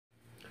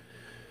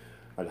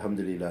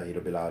Alhamdulillahi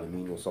Rabbil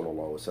Alameen wa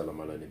sallallahu wa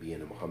sallam ala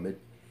nabiyyina Muhammad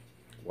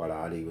wa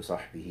ala alihi wa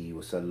sahbihi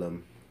wa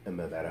sallam.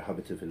 Amma ba'da,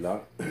 habatu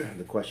fillah.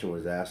 The question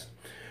was asked,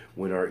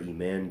 when our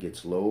Iman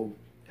gets low,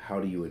 how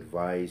do you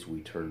advise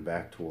we turn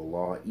back to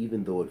Allah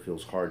even though it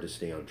feels hard to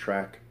stay on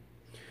track?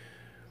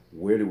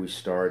 Where do we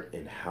start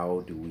and how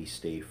do we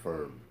stay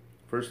firm?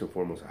 First and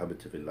foremost,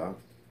 habatu fillah,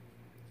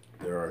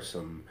 there are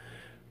some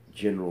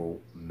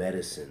general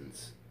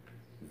medicines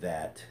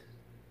that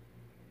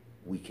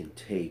we can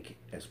take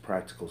as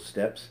practical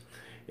steps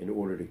in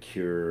order to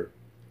cure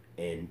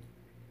and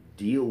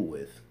deal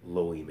with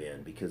low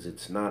Iman, because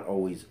it's not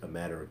always a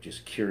matter of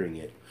just curing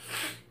it,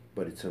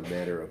 but it's a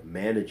matter of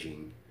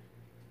managing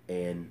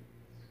and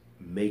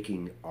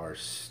making our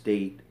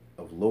state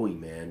of low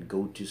Iman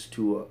go just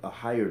to a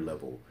higher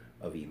level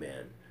of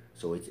Iman.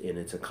 So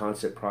it's a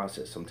constant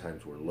process.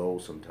 Sometimes we're low,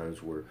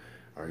 sometimes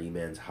our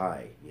Iman's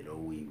high. You know,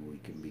 we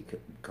can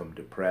become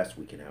depressed,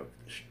 we can have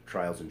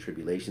trials and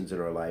tribulations in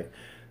our life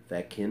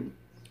that can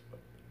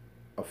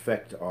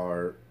affect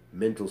our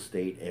mental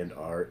state and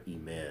our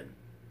Iman.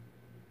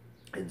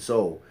 And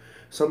so,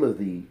 some of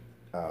the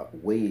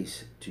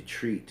ways to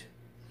treat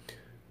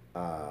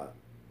low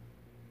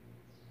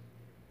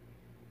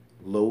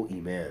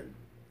Iman,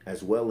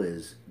 as well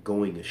as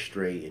going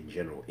astray in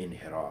general,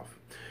 inhiraf.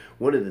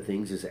 One of the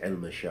things is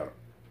ilm shar,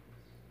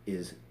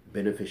 is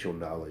beneficial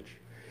knowledge.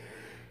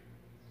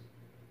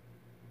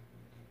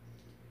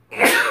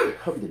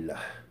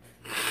 Alhamdulillah.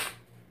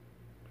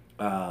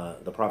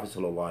 The Prophet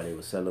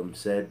ﷺ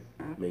said,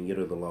 "Man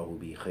yuridullahu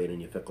bi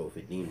khairin yafiqhu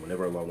fi din."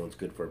 Whenever Allah wants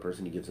good for a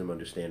person, He gives them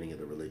understanding of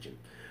the religion.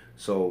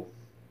 So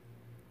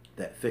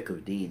that fiqh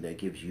of deen, that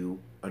gives you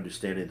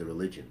understanding of the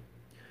religion.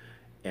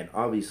 And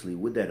obviously,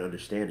 with that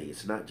understanding,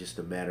 it's not just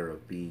a matter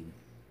of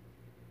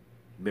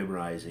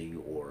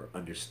memorizing or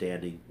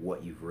understanding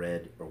what you've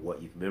read or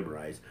what you've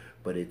memorized,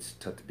 but it's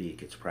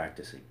tatbiq, it's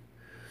practicing.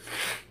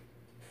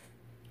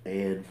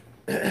 And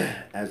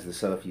as the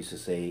Salaf used to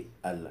say,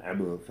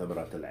 al-amal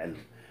thamarat al-ilm,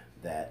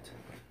 that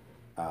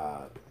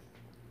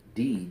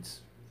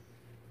deeds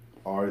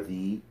are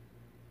the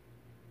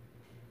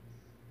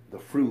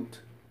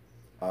fruit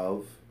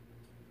of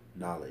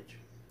knowledge.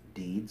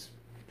 Deeds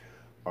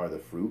are the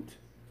fruits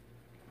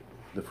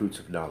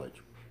of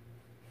knowledge.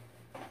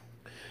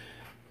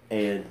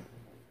 And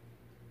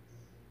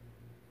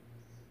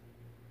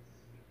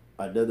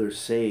another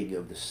saying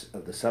of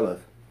the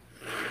Salaf,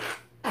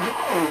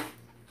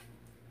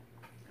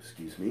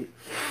 excuse me,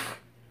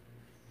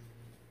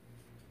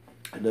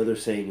 another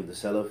saying of the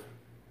Salaf,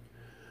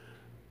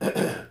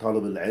 talab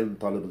al-ilm,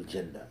 talab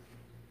al-jannah,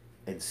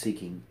 and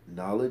seeking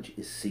knowledge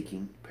is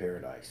seeking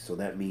paradise. So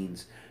that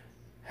means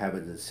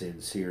having a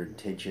sincere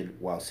intention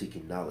while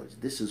seeking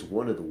knowledge. This is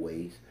one of the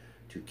ways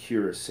to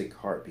cure a sick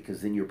heart,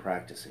 because then you're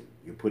practicing,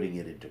 you're putting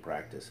it into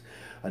practice.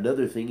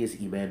 Another thing is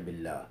Iman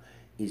billah,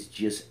 is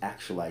just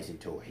actualizing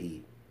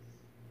Tawheed.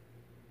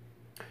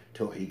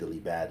 Tawheed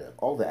al-ibadah,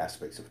 all the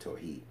aspects of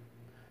Tawheed.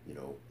 You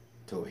know,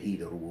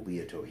 Tawheed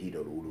al-rububiyyah, Tawheed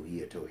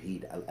al-uluhiyyah,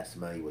 Tawheed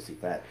al-asma'i wa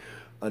sifat,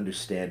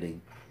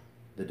 understanding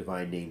the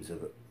divine names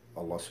of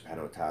Allah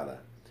subhanahu wa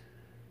ta'ala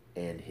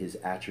and His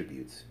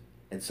attributes,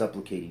 and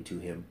supplicating to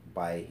Him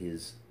by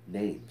His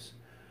names,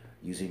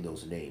 using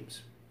those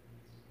names.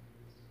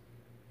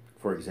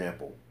 For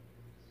example,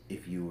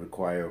 if you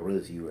require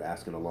rizq, you're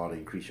asking Allah to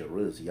increase your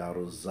rizq. Ya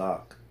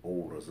Razak,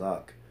 O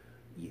Razak,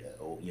 you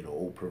know,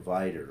 O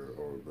provider,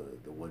 or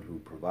the one who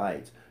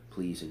provides,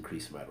 please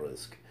increase my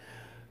rizq.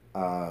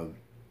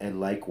 And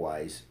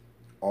likewise,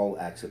 all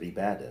acts of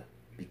ibadah,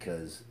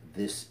 because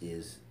this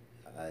is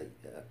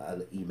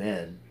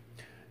al-iman,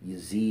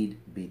 yazid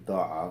bi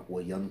ta'a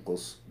wa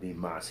yanqus bi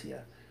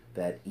ma'siyah.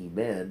 That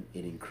iman,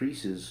 it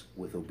increases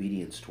with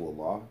obedience to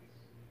Allah,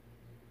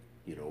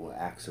 you know,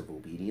 acts of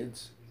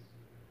obedience,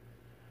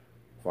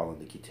 following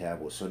the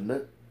kitab or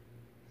sunnah,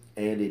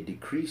 and it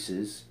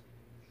decreases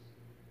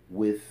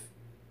with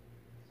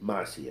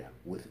ma'siyah,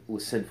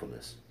 with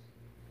sinfulness.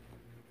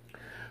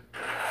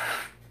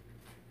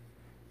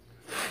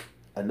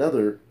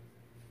 Another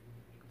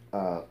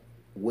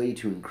way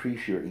to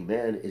increase your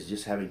iman is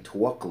just having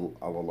tawakkul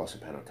of Allah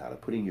subhanahu wa ta'ala,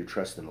 putting your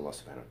trust in Allah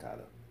subhanahu wa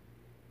ta'ala.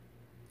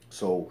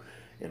 So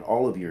in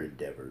all of your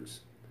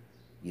endeavors,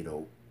 you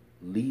know,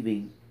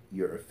 leaving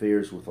your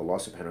affairs with Allah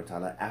subhanahu wa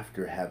ta'ala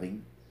after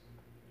having,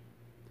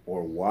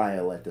 or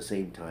while at the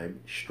same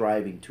time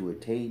striving to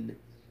attain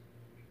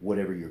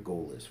whatever your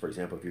goal is. For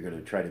example, if you're going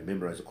to try to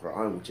memorize the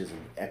Quran, which is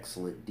an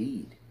excellent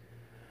deed,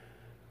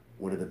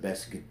 one of the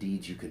best good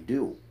deeds you can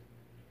do,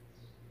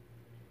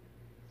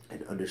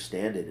 and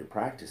understand it and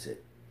practice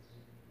it,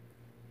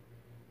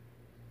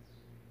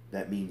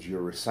 that means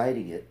you're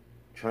reciting it,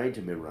 trying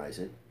to memorize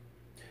it,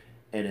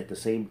 and at the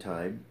same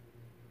time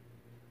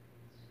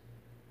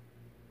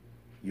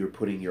you're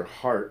putting your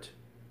heart,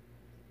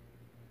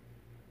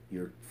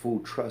 your full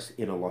trust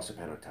in Allah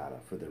subhanahu wa ta'ala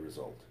for the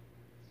result,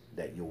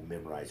 that you'll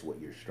memorize what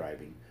you're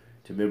striving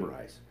to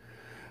memorize.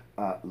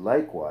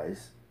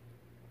 Likewise,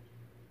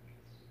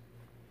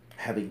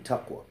 having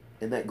taqwa.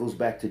 And that goes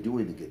back to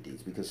doing the good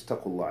deeds, because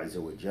taqwallah azza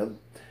wa jal,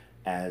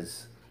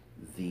 as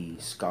the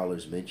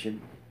scholars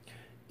mention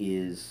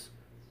is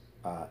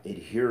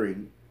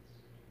adhering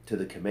to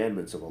the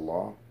commandments of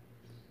Allah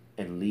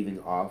and leaving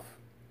off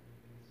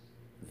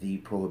the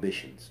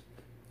prohibitions.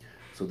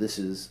 So this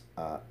is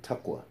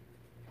taqwa.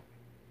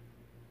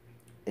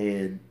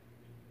 And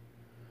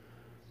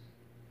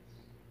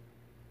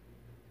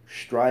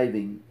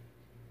striving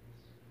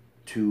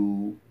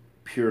to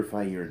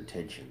purify your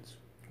intentions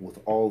with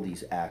all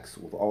these acts,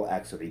 with all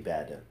acts of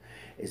ibadah,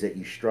 is that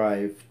you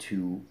strive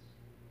to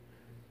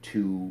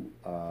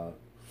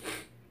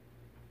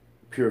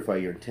purify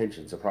your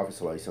intentions. The Prophet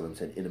ﷺ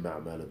said,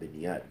 "Innama a'malu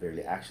binniyat."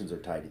 Verily, actions are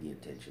tied to the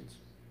intentions.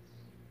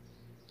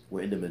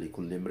 وَإِنَّمَا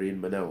لِكُلِّ امْرِئٍ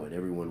مَا نَوَى, and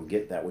everyone will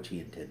get that which he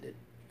intended.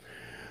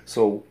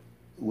 So,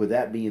 with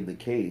that being the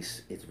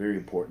case, it's very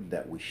important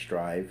that we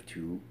strive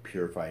to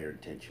purify our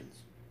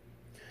intentions.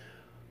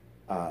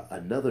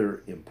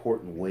 Another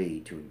important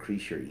way to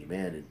increase your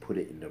iman and put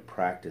it into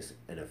practice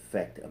and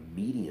effect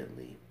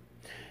immediately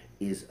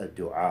is a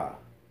dua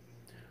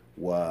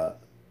wa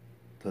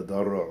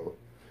tadarru'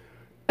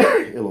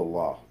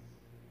 ilallah.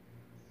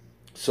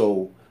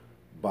 So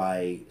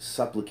by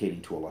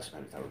supplicating to Allah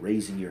subhanahu wa ta'ala,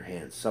 raising your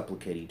hands,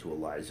 supplicating to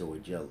Allah Azza wa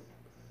Jal,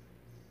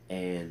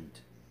 and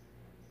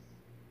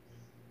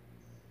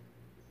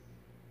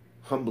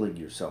humbling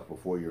yourself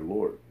before your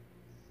Lord,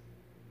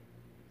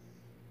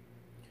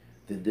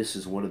 then this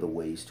is one of the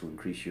ways to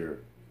increase your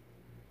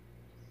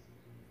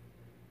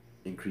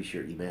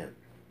iman.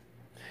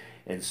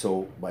 And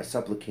so by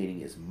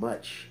supplicating as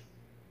much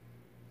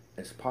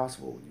as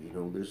possible, you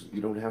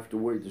don't have to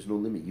worry. There's no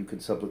limit. You can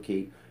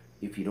supplicate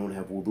if you don't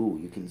have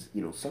wudu. You can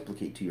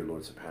supplicate to your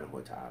Lord subhanahu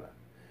wa ta'ala.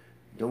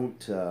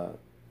 Don't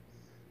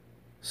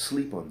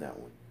sleep on that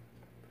one,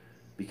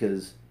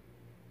 because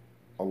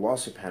Allah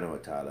subhanahu wa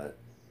ta'ala,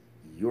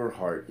 your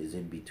heart is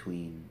in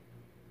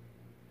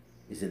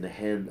the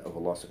hand of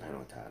Allah subhanahu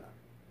wa ta'ala.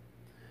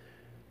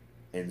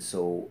 And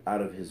so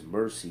out of His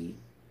mercy,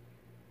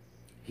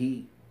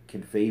 He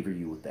can favor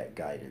you with that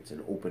guidance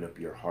and open up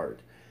your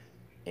heart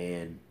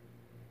and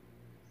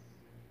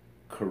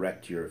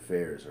correct your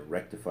affairs or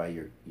rectify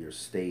your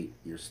state,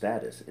 your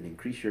status, and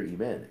increase your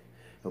iman.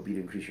 Help you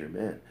to increase your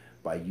iman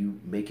by you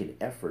making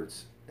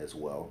efforts as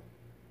well,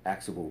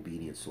 acts of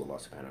obedience to Allah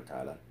subhanahu wa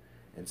ta'ala,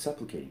 and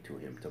supplicating to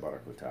Him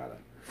tabarak wa ta'ala.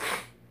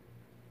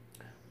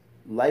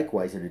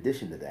 Likewise, in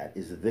addition to that,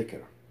 is the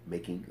dhikr,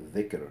 making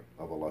dhikr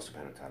of Allah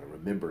subhanahu wa ta'ala,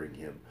 remembering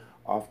Him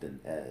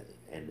often,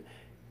 and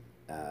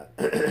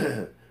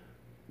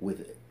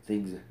with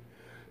things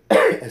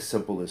as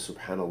simple as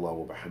subhanallah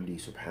wa bihamdi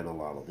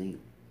subhanallah al-azim.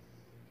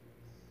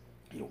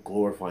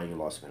 Glorifying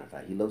Allah subhanahu wa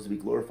ta'ala. He loves to be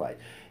glorified.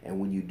 And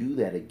when you do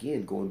that,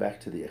 again, going back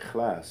to the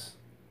ikhlas,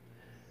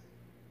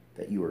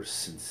 that you are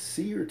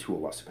sincere to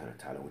Allah subhanahu wa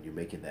ta'ala when you're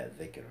making that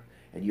dhikr,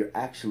 and you're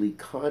actually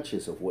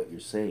conscious of what you're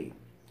saying,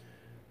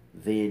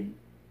 then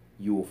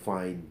you will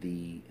find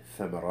the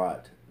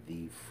thamarat,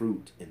 the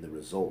fruit and the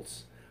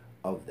results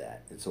of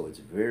that. And so it's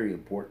very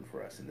important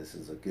for us, and this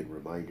is a good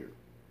reminder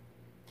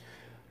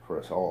for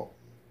us all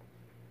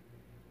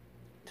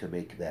to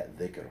make that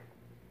dhikr.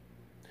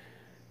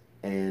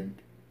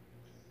 And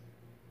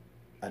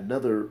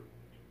another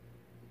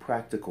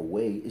practical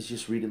way is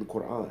just reading the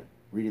Quran,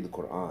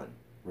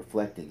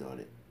 reflecting on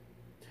it,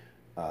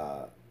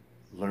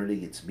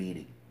 learning its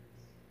meaning,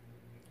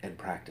 and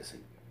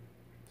practicing.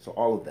 So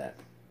all of that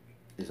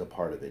is a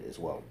part of it as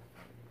well.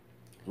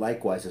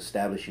 Likewise,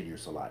 establishing your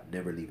salat,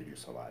 never leaving your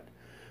salat,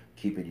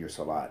 keeping your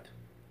salat.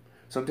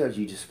 Sometimes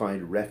you just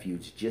find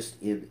refuge just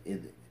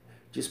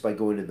by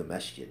going in the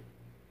masjid,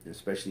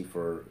 especially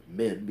for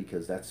men,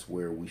 because that's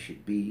where we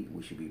should be.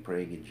 We should be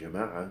praying in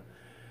jama'ah.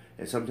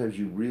 And sometimes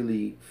you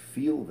really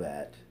feel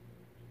that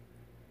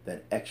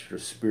extra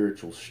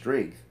spiritual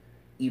strength.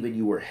 Even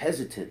you were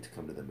hesitant to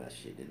come to the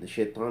masjid, and the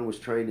shaitan was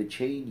trying to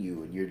chain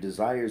you, and your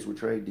desires were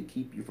trying to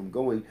keep you from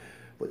going,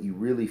 but you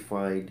really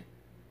find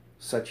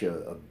such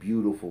a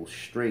beautiful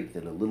strength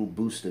and a little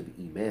boost of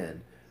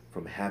iman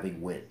from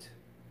having went.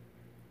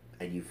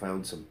 And you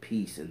found some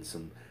peace and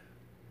some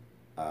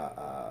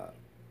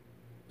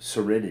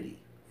serenity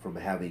from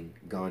having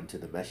gone to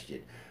the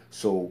masjid.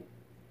 So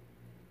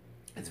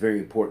it's very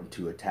important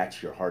to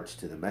attach your hearts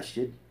to the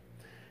masjid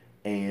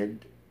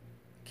and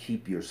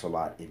keep your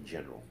salat in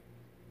general.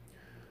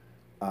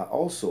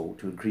 Also,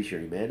 to increase your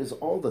iman is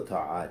all the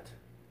ta'at,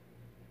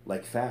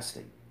 like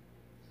fasting,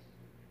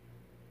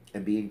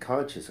 and being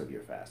conscious of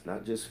your fast.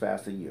 Not just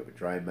fasting, you have a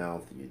dry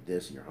mouth, and you're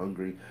this, and you're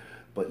hungry,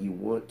 but you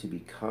want to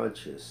be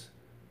conscious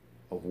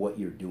of what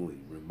you're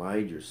doing.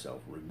 Remind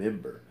yourself,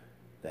 remember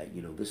that,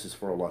 this is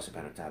for Allah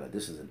subhanahu wa ta'ala.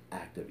 This is an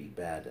act of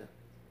ibadah.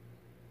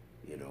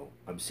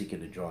 I'm seeking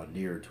to draw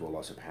nearer to Allah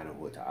subhanahu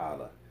wa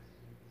ta'ala,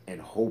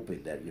 and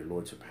hoping that your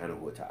Lord subhanahu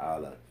wa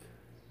ta'ala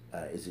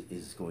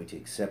is going to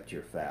accept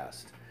your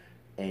fast,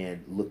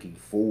 and looking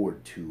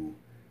forward to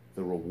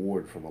the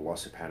reward from Allah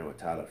subhanahu wa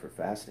ta'ala for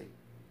fasting.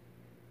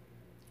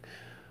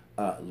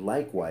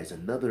 Likewise,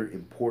 another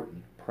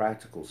important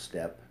practical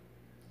step,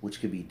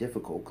 which can be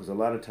difficult, because a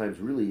lot of times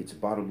really its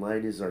bottom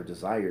line is our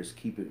desires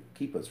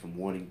keep us from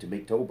wanting to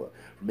make tawbah,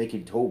 from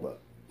making tawbah.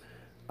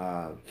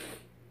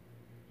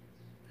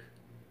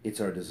 It's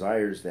our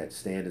desires that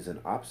stand as an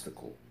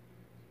obstacle,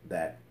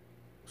 that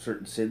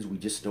certain sins we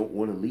just don't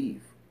want to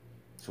leave.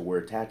 So we're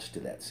attached to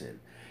that sin.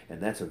 And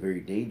that's a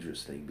very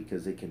dangerous thing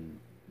because it can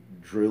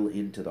drill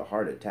into the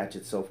heart, attach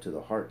itself to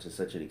the heart to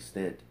such an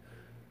extent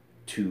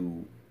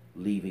to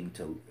leaving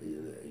to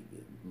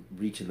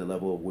reaching the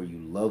level of where you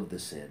love the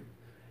sin.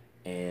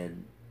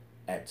 And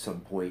at some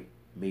point,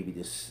 maybe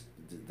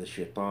the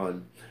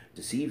shaitan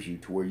deceives you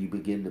to where you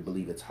begin to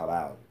believe it's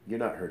halal. You're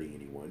not hurting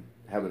anyone.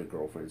 Having a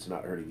girlfriend is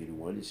not hurting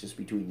anyone. It's just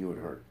between you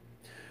and her.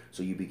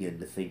 So you begin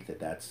to think that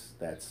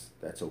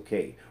that's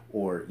okay.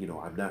 Or,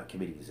 I'm not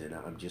committing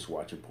zina. I'm just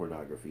watching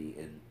pornography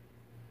and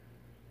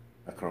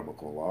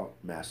akramakallah,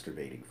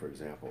 masturbating, for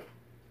example.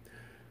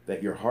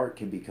 That your heart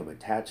can become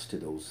attached to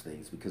those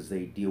things because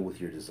they deal with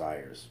your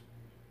desires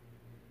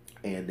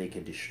and they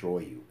can destroy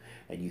you.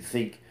 And you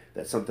think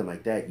that something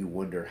like that, you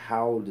wonder,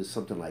 how does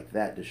something like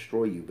that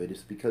destroy you? But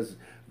it's because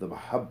the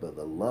mahabba,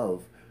 the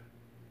love,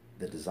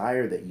 the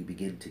desire that you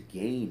begin to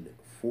gain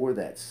for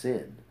that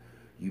sin,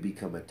 you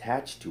become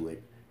attached to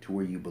it to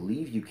where you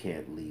believe you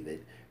can't leave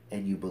it,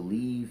 and you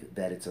believe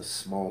that it's a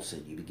small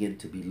sin. You begin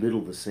to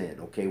belittle the sin.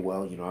 Okay,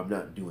 well, I'm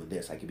not doing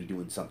this. I could be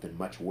doing something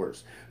much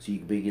worse. So you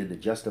begin to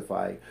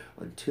justify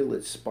until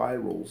it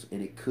spirals,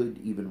 and it could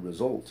even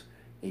result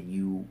in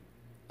you,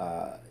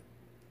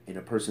 in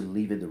a person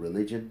leaving the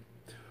religion,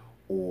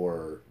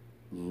 or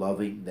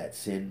loving that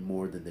sin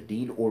more than the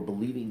deen, or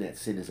believing that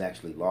sin is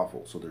actually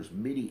lawful. So there's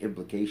many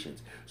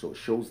implications. So it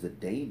shows the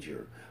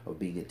danger of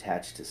being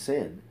attached to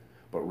sin,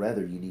 but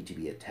rather you need to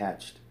be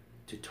attached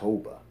to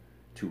tawbah,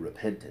 to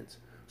repentance.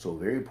 So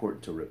very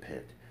important to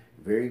repent.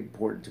 Very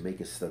important to make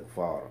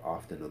istighfar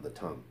often on the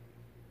tongue.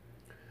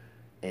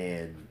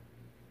 And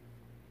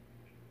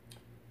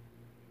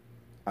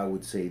I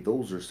would say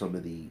those are some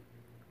of the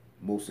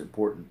most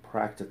important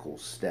practical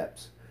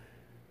steps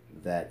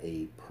that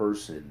a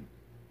person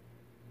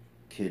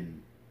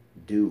can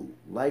do.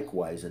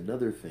 Likewise,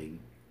 another thing,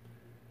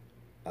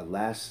 a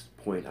last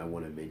point I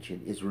want to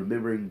mention is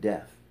remembering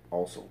death.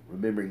 Also,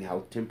 remembering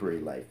how temporary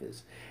life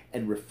is,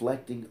 and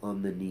reflecting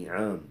on the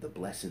ni'am, the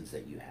blessings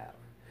that you have.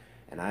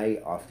 And I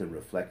often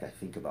reflect, I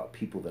think about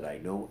people that I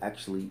know,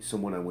 actually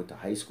someone I went to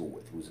high school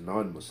with who's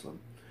non-Muslim,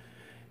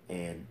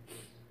 and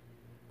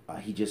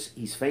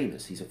he's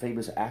famous. He's a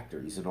famous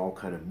actor. He's in all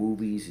kind of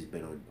movies. He's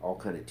been on all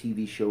kind of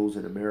TV shows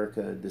in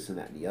America, and this and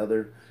that and the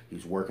other.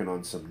 He's working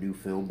on some new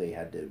film. They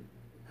had to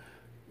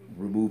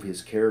remove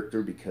his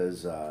character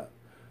because,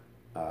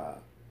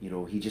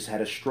 he just had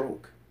a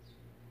stroke.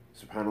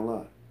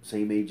 SubhanAllah,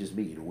 same age as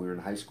me. We were in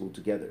high school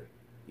together.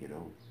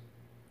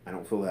 I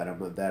don't feel that I'm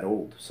not that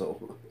old.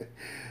 So,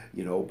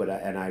 but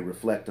I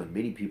reflect on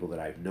many people that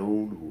I've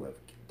known who have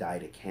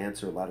died of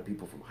cancer. A lot of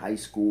people from high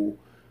school.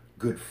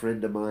 Good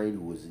friend of mine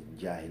who was in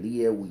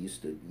Jahiliyyah. We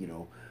used to,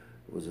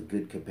 was a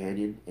good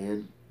companion.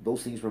 And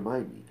those things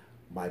remind me.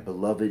 My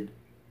beloved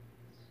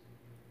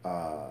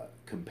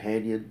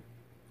companion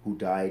who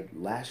died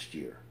last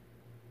year.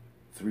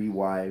 3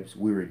 wives.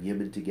 We were in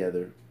Yemen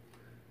together.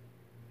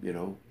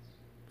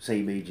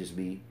 Same age as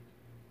me.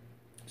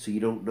 So you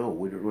don't know.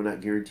 We're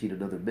not guaranteed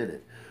another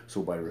minute.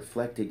 So by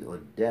reflecting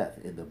on death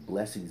and the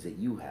blessings that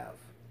you have,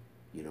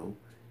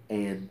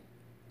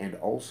 and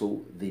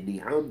also the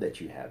ni'am that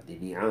you have, the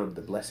ni'am,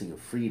 the blessing of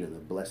freedom, the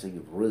blessing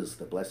of rizq,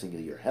 the blessing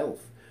of your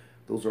health,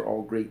 those are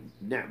all great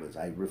ni'mas.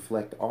 I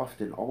reflect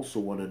often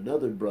also on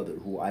another brother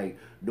who I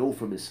know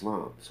from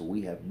Islam. So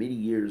we have many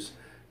years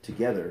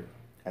together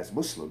as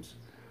Muslims,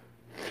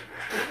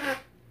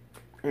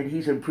 and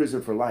he's in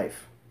prison for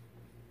life.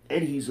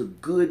 And he's a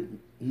good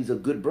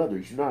brother.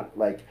 He's not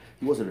like,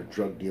 he wasn't a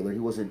drug dealer. He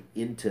wasn't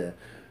into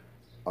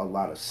a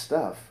lot of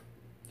stuff.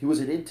 He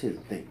wasn't into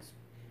things.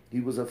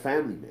 He was a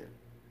family man.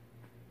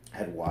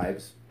 Had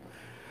wives,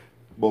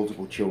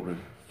 multiple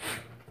children.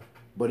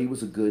 But he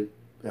was at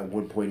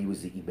one point he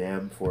was the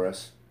imam for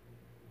us.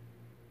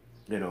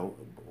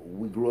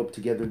 We grew up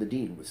together in the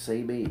deen, with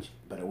same age.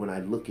 But when I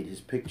look at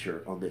his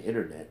picture on the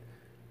internet,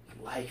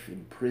 life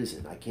in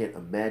prison, I can't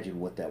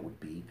imagine what that would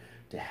be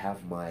to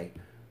have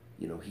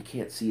he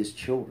can't see his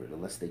children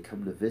unless they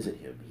come to visit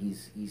him.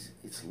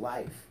 It's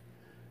life.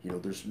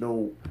 There's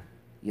no,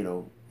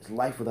 it's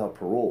life without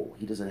parole.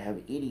 He doesn't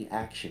have any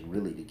action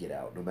really to get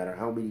out, no matter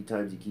how many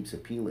times he keeps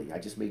appealing. I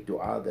just make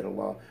dua that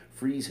Allah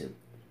frees him,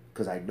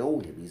 because I know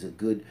him.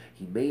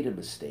 He made a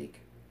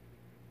mistake,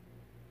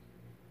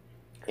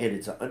 and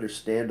it's an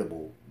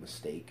understandable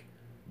mistake,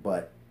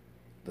 but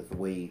the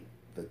way,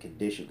 the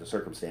condition, the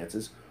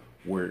circumstances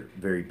were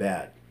very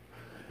bad.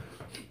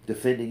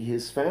 Defending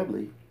his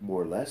family,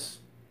 more or less,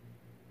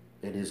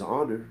 and his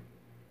honor,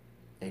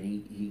 and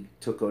he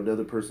took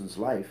another person's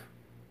life.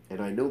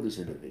 And I know this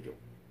individual.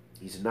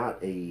 He's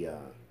not a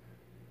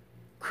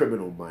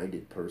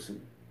criminal-minded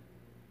person,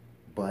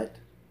 but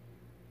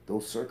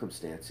those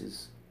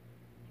circumstances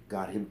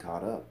got him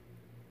caught up,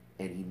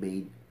 and he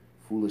made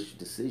foolish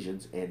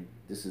decisions, and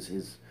this is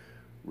his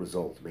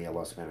result. May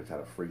Allah subhanahu wa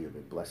ta'ala free him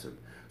and bless him.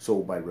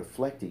 So by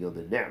reflecting on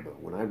the ni'mah,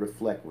 when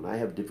I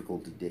have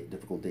difficult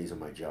days on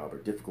my job or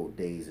difficult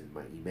days in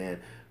my iman,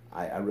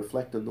 I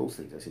reflect on those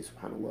things. I say,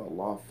 SubhanAllah,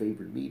 Allah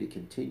favored me to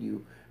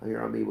continue.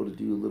 Here I'm able to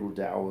do a little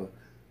da'wah,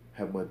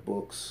 have my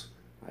books,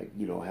 I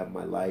have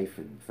my life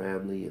and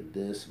family and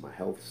this, my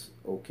health's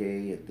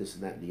okay, and this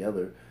and that and the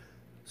other.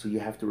 So you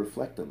have to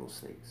reflect on those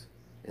things,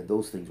 and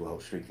those things will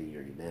help strengthen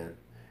your iman.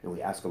 And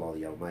we ask Allah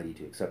the Almighty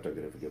to accept our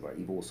good and forgive our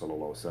evil.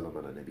 Sallallahu alaihi wasallam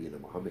ala nabiyyina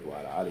Muhammad wa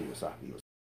ala alihi wa sahbihi wa